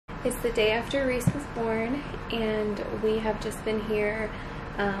It's the day after Reese was born, and we have just been here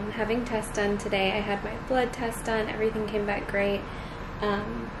having tests done today. I had my blood test done, everything came back great.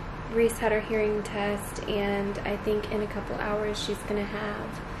 Reese had her hearing test, and I think in a couple hours she's going to have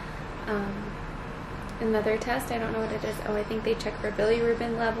another test. I don't know what it is. Oh, I think they check for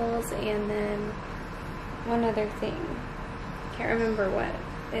bilirubin levels, and then one other thing. Can't remember what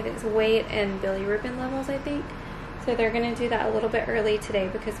it is. Weight and bilirubin levels, I think. So they're going to do that a little bit early today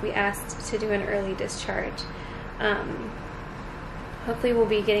because we asked to do an early discharge. Hopefully we'll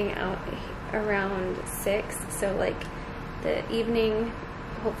be getting out around 6, so like the evening,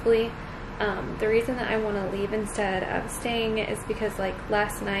 hopefully. The reason that I want to leave instead of staying is because like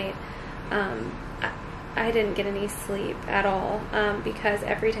last night I didn't get any sleep at all because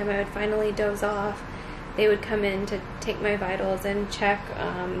every time I would finally doze off, they would come in to take my vitals and check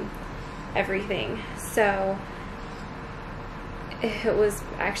everything. So it was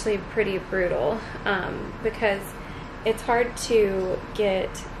actually pretty brutal because it's hard to get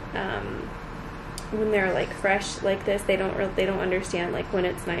when they're like fresh like this. They don't understand like when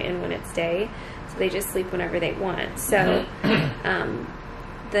it's night and when it's day, so they just sleep whenever they want. So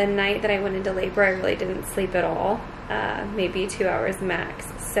the night that I went into labor, I really didn't sleep at all, maybe 2 hours max.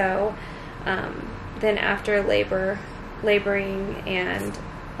 So then after laboring and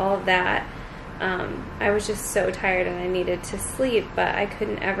all of that, I was just so tired and I needed to sleep, but I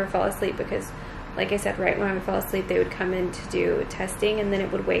couldn't ever fall asleep because, like I said, right when I would fall asleep, they would come in to do testing, and then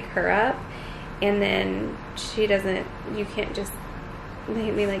it would wake her up, and then you can't just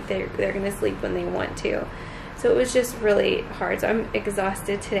make me like they're going to sleep when they want to. So it was just really hard. So I'm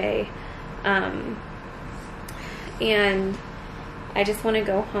exhausted today, and I just want to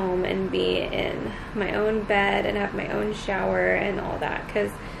go home and be in my own bed and have my own shower and all that,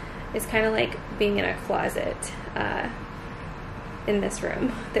 because it's kind of like being in a closet in this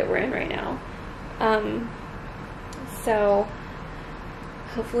room that we're in right now. So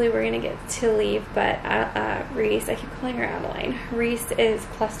hopefully we're going to get to leave, but Reese, I keep calling her Adeline, Reese is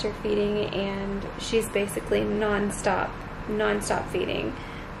cluster feeding, and she's basically non-stop feeding,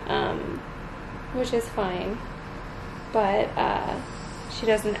 which is fine, but she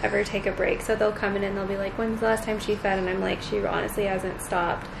doesn't ever take a break. So they'll come in and they'll be like, when's the last time she fed? And I'm like, she honestly hasn't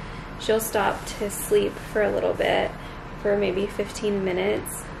stopped. She'll stop to sleep for a little bit, for maybe 15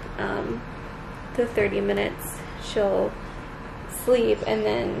 minutes to 30 minutes. She'll sleep and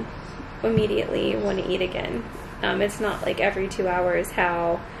then immediately want to eat again. It's not like every 2 hours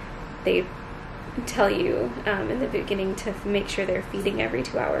how they tell you in the beginning to make sure they're feeding every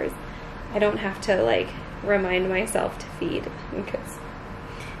 2 hours. I don't have to like remind myself to feed because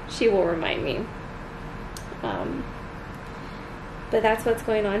she will remind me. But that's what's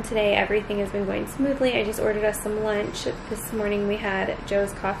going on today. Everything has been going smoothly. I just ordered us some lunch. This morning we had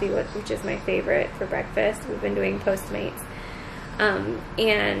Joe's coffee, which is my favorite, for breakfast. We've been doing Postmates.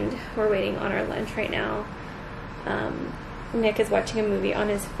 And we're waiting on our lunch right now. Nick is watching a movie on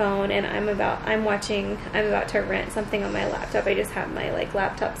his phone, and I'm about to rent something on my laptop. I just have my like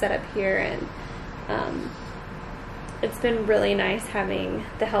laptop set up here, and it's been really nice having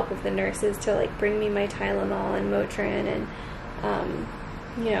the help of the nurses to like bring me my Tylenol and Motrin, and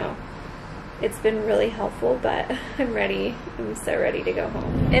you know, it's been really helpful, but I'm ready. I'm so ready to go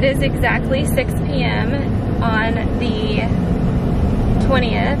home. It is exactly 6 p.m. on the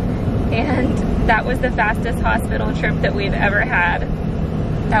 20th, and that was the fastest hospital trip that we've ever had.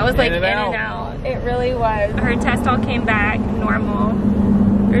 That was like in and out. It really was. Her test all came back normal.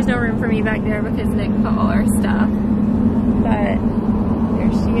 There's no room for me back there because Nick put all our stuff, but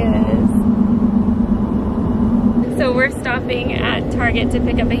there she is. So we're stopping at Target to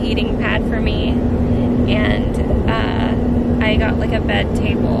pick up a heating pad for me, and I got like a bed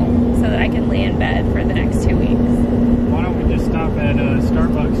table so that I can lay in bed for the next 2 weeks. Why don't we just stop at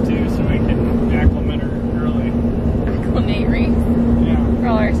Starbucks too, so we can acclimate her early? Acclimate Reese? Yeah. For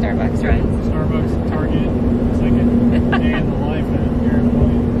all our Starbucks runs? Starbucks, Target, it's like a day in the life at your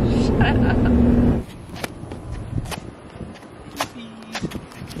employee. Shut up.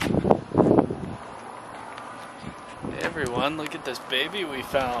 Everyone, look at this baby we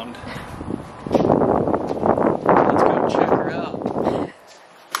found. Let's go check her out.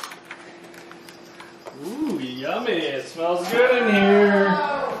 Ooh, yummy. It smells good in here.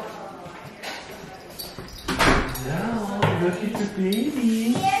 Now, look at the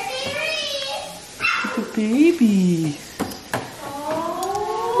baby. Look at the baby.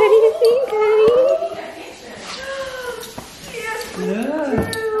 What do you think, honey? Yeah.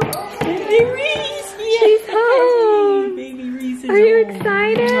 Baby Reese! She's home! Baby Reese is Are you home.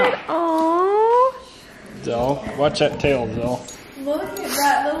 excited? Aww. Zell, watch that tail, Zell. Look at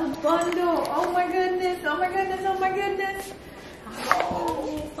that little bundle. Oh my goodness. Oh my goodness. Oh my goodness.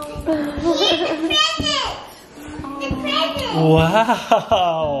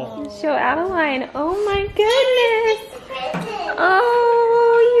 Wow. Show Adeline. Oh my goodness.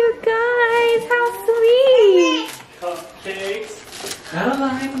 Oh, you guys, how sweet. Cupcakes.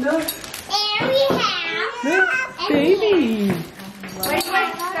 Adeline, look. And we have Look, baby. Wait,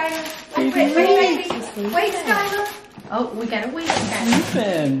 Skylar. Wait, Skylar. Oh, we gotta wait, Skylar.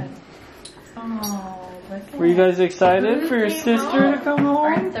 Ethan. Oh, look at Were you guys excited for your sister to come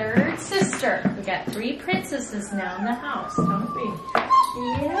our home? third sister. We got 3 princesses now in the house, don't we?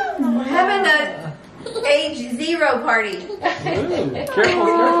 Yeah. We're having a age 0 party. Ooh, careful,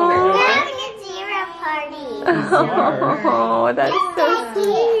 careful. Having a zero party. Oh, that's so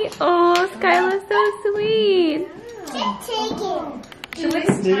sweet. Oh, Skyla's so sweet. Just chicken. She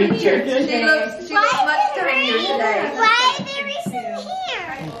looks Did you check it? She looks much tinier today. Why are they racing here?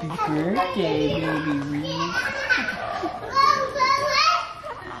 Birthday, baby Reese.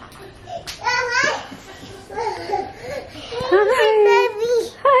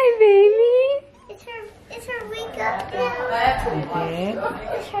 Hi, baby. Is her wake up now?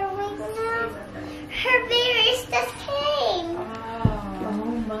 Is her wake now? Her babies just came.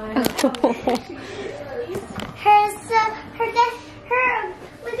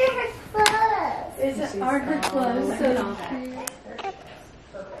 Look at her clothes. Aren't her clothes so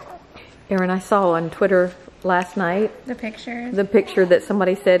Aaryn, I saw on Twitter last night The pictures. the picture that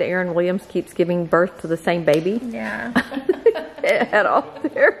somebody said Aaryn Williams keeps giving birth to the same baby. Yeah. It had all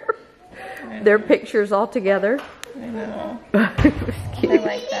their pictures all together. I know. It was I cute.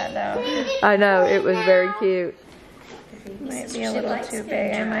 like that though. I know, it was very cute. Might be a little too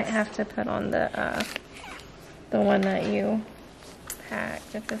big. I might have to put on the one that you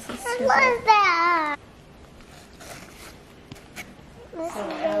packed if this is too big. What's that?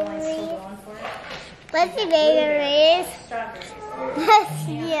 Let's see, baby Reese. Let's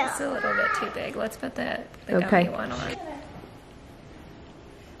see. It's a little bit too big. Let's put the Okay. gummy one on.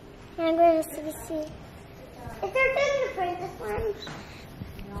 I'm going to see. Is there good to print this one?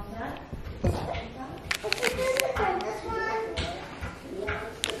 Is there good to print this one?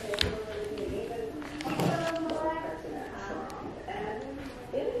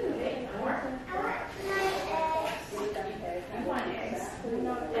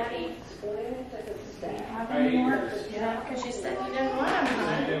 Because you said you didn't want them,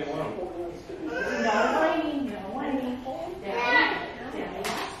 huh? No whining, no whining.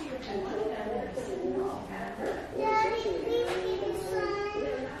 Daddy, please give me some.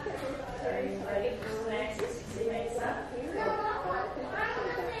 Are you ready for some exes? Say up.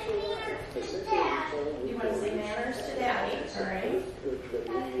 You want to say manners to Daddy, all right?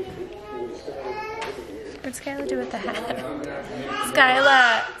 What'd Skyla do with the hat?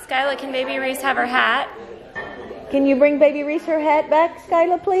 Skyla, can baby Reese have her hat? Can you bring baby Reese her hat back,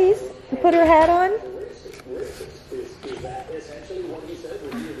 Skyla, please? And put her hat on?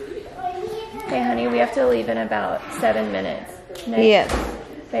 Okay, honey, we have to leave in about 7 minutes. Next. Yes.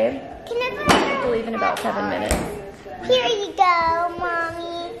 Babe, Can I we have to leave in about 7 minutes. Here you go,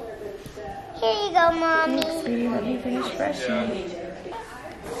 Mommy. Here you go, Mommy. Sweetie, let me finish brushing.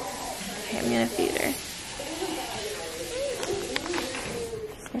 Okay, I'm gonna feed her.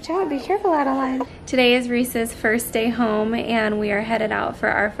 Watch out, be careful, Adeline. Today is Reese's first day home and we are headed out for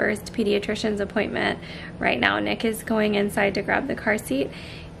our first pediatrician's appointment. Right now, Nick is going inside to grab the car seat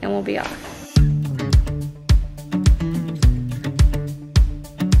and we'll be off.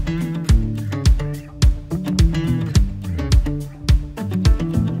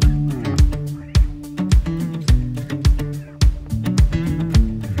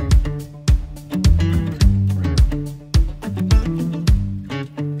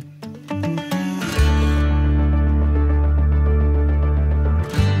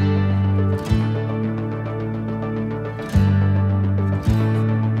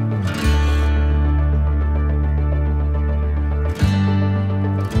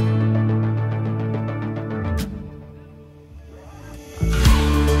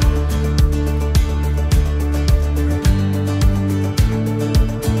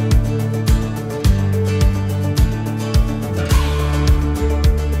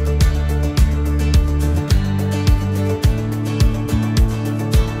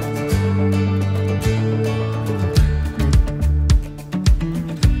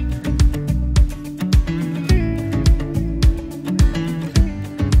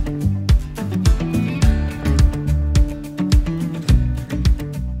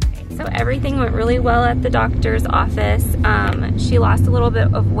 Everything went really well at the doctor's office. She lost a little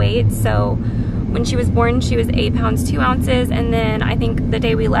bit of weight, so when she was born, she was 8 pounds 2 ounces, and then I think the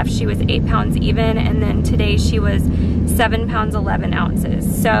day we left she was 8 pounds even, and then today she was 7 pounds 11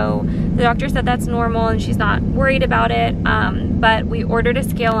 ounces. So the doctor said that's normal and she's not worried about it, but we ordered a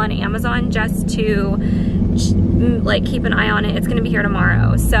scale on Amazon just to like keep an eye on it. It's gonna be here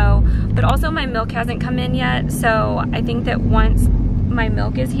tomorrow. So, but also my milk hasn't come in yet, so I think that once my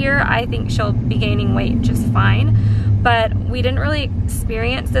milk is here, I think she'll be gaining weight just fine. But we didn't really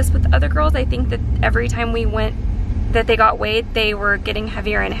experience this with other girls. I think that every time we went that they got weighed, they were getting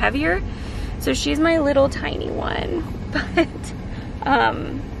heavier and heavier. So she's my little tiny one, but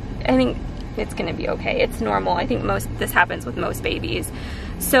I think it's gonna be okay. It's normal. I think this happens with most babies.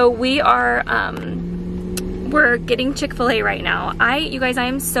 So we are we're getting Chick-fil-A right now. You guys, I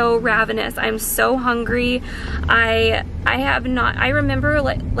am so ravenous. I'm so hungry. I remember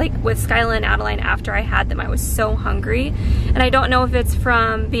like with Skyla and Adeline, after I had them, I was so hungry. And I don't know if it's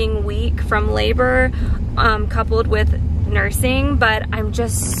from being weak from labor, coupled with nursing, but I'm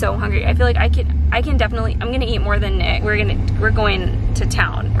just so hungry. I feel like I can definitely, I'm gonna eat more than Nick. We're going to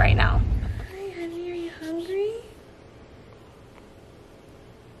town right now. Hi, honey, are you hungry?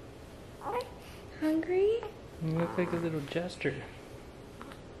 Hungry? You look like a little jester.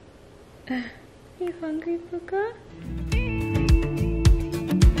 You hungry, Puka?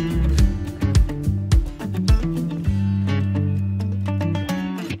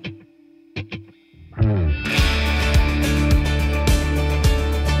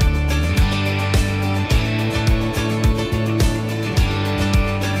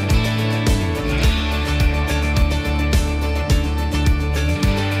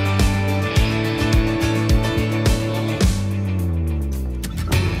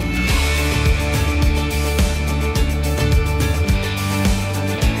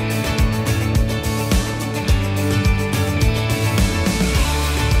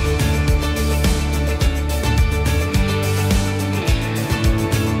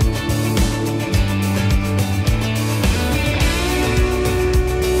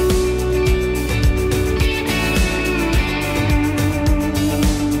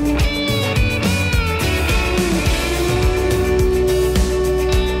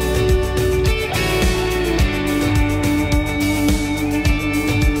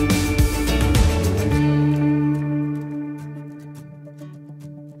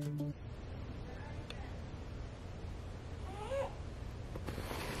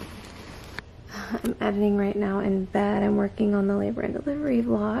 I'm editing right now in bed. I'm working on the labor and delivery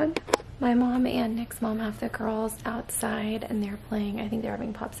vlog. My mom and Nick's mom have the girls outside and they're playing. I think they're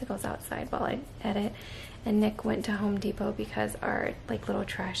having popsicles outside while I edit. And Nick went to Home Depot because our like little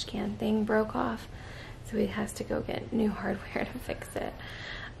trash can thing broke off. So he has to go get new hardware to fix it.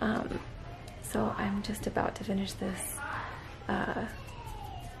 So I'm just about to finish this.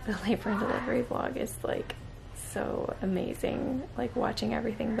 The labor and delivery vlog is like so amazing, like watching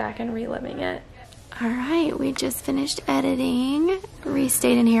everything back and reliving it. All right, we just finished editing. Reese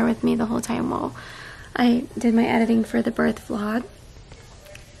stayed in here with me the whole time while I did my editing for the birth vlog.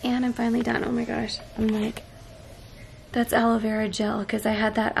 And I'm finally done. Oh my gosh, I'm like, that's aloe vera gel because I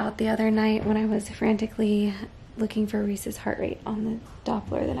had that out the other night when I was frantically looking for Reese's heart rate on the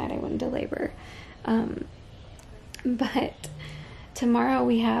Doppler the night I went into labor. But tomorrow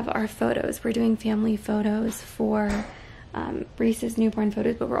we have our photos. We're doing family photos for Reese's newborn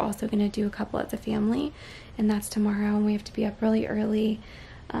photos, but we're also going to do a couple as a family, and that's tomorrow, and we have to be up really early.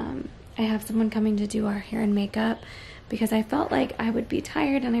 I have someone coming to do our hair and makeup because I felt like I would be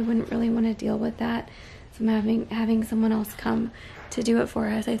tired and I wouldn't really want to deal with that, so I'm having someone else come to do it for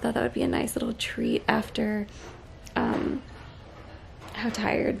us. I thought that would be a nice little treat after how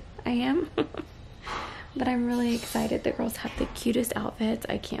tired I am. But I'm really excited. The girls have the cutest outfits.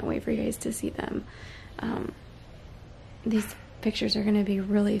 I can't wait for you guys to see them. These pictures are gonna be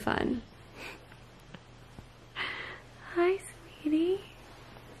really fun. Hi, sweetie.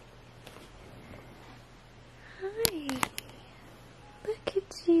 Hi. Look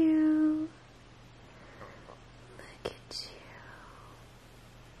at you. Look at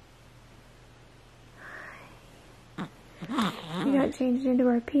you. Hi. We got changed into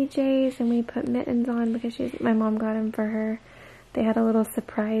our PJs and we put mittens on because my mom got them for her. They had a little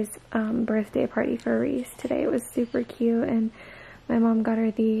surprise birthday party for Reese today. It was super cute, and my mom got her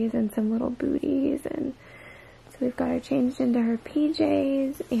these and some little booties, and so we've got her changed into her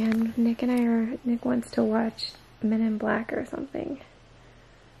PJs, and Nick wants to watch Men in Black or something.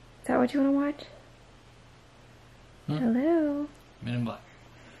 Is that what you want to watch? Hello? Men in Black.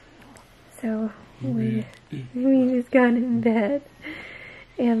 So we just got in bed,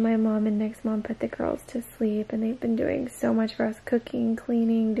 and my mom and Nick's mom put the girls to sleep, and they've been doing so much for us, cooking,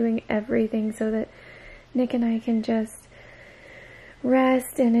 cleaning, doing everything so that Nick and I can just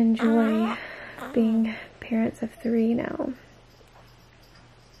rest and enjoy being parents of 3 now.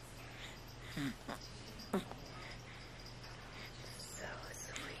 So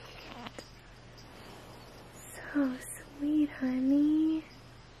sweet. So sweet, honey.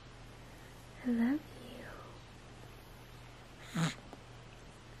 I love you.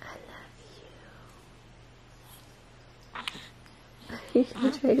 I love you. She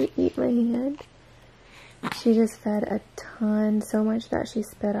tried to eat my hand. She just fed a ton, so much that she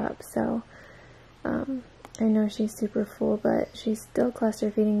spit up. So I know she's super full, but she's still cluster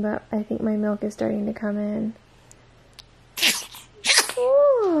feeding, but I think my milk is starting to come in.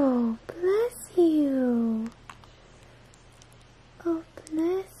 Oh, bless you. Oh,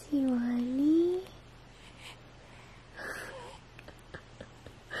 bless you, honey.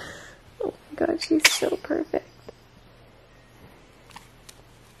 Oh my god, she's so perfect.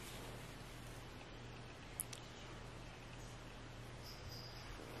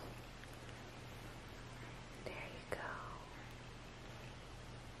 There you go.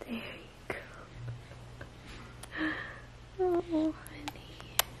 There you go. Oh, honey.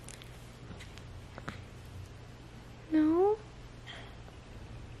 No?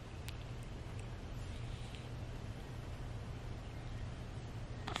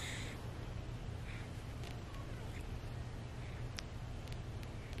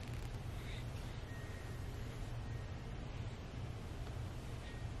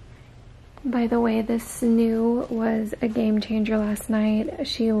 By the way, this snoo was a game changer last night.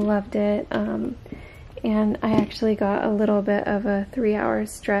 She loved it. And I actually got a little bit of a 3-hour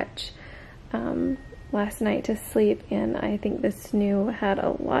stretch last night to sleep, and I think the snoo had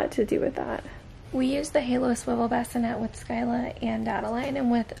a lot to do with that. We used the Halo Swivel Bassinet with Skyla and Adeline,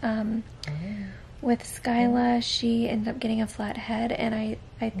 and with Skyla, she ended up getting a flat head, and I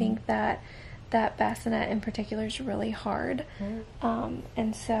think that bassinet in particular is really hard.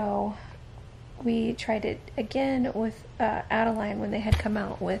 And so we tried it again with Adeline when they had come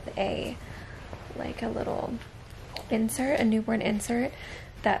out with a little insert, a newborn insert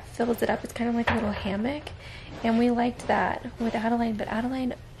that fills it up. It's kind of like a little hammock, and we liked that with Adeline, but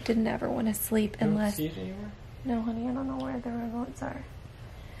Adeline didn't ever want to sleep unless... You don't see it anywhere? No, honey, I don't know where the remotes are.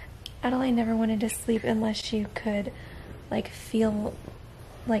 Adeline never wanted to sleep unless she could feel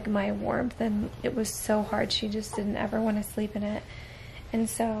like my warmth, and it was so hard. She just didn't ever want to sleep in it. And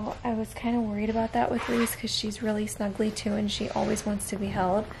so I was kind of worried about that with Reese, because she's really snuggly too, and she always wants to be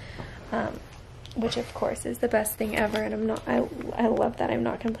held, which of course is the best thing ever, and I love that. I'm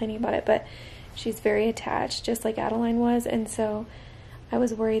not complaining about it, but she's very attached, just like Adeline was, and so I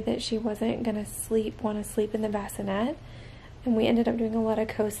was worried that she wasn't gonna want to sleep in the bassinet. And we ended up doing a lot of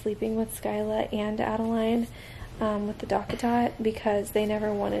co-sleeping with Skyla and Adeline with the Docatot, because they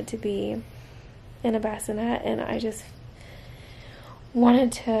never wanted to be in a bassinet, and I just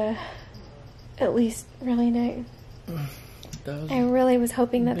wanted to at least really I really was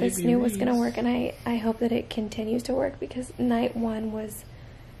hoping that this snoo was going to work, and I hope that it continues to work, because night 1 was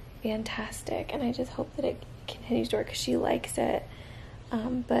fantastic, and I just hope that it continues to work because she likes it.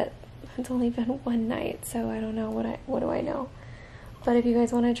 But it's only been 1 night, so I don't know what do I know. But if you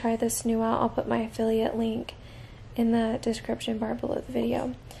guys want to try the snoo out, I'll put my affiliate link in the description bar below the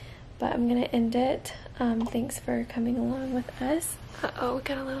video. But I'm gonna end it. Thanks for coming along with us. Uh-oh, we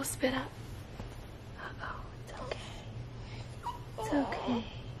got a little spit up. Uh-oh, it's okay. It's okay.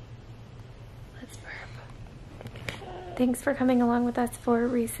 Let's burp. Thanks for coming along with us for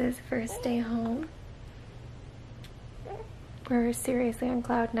Reese's first day home. We're seriously on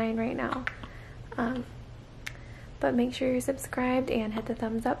cloud 9 right now. But make sure you're subscribed and hit the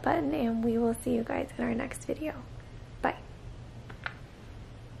thumbs up button, and we will see you guys in our next video. Bye.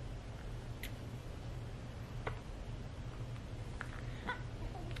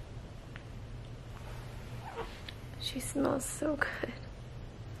 She smells so good.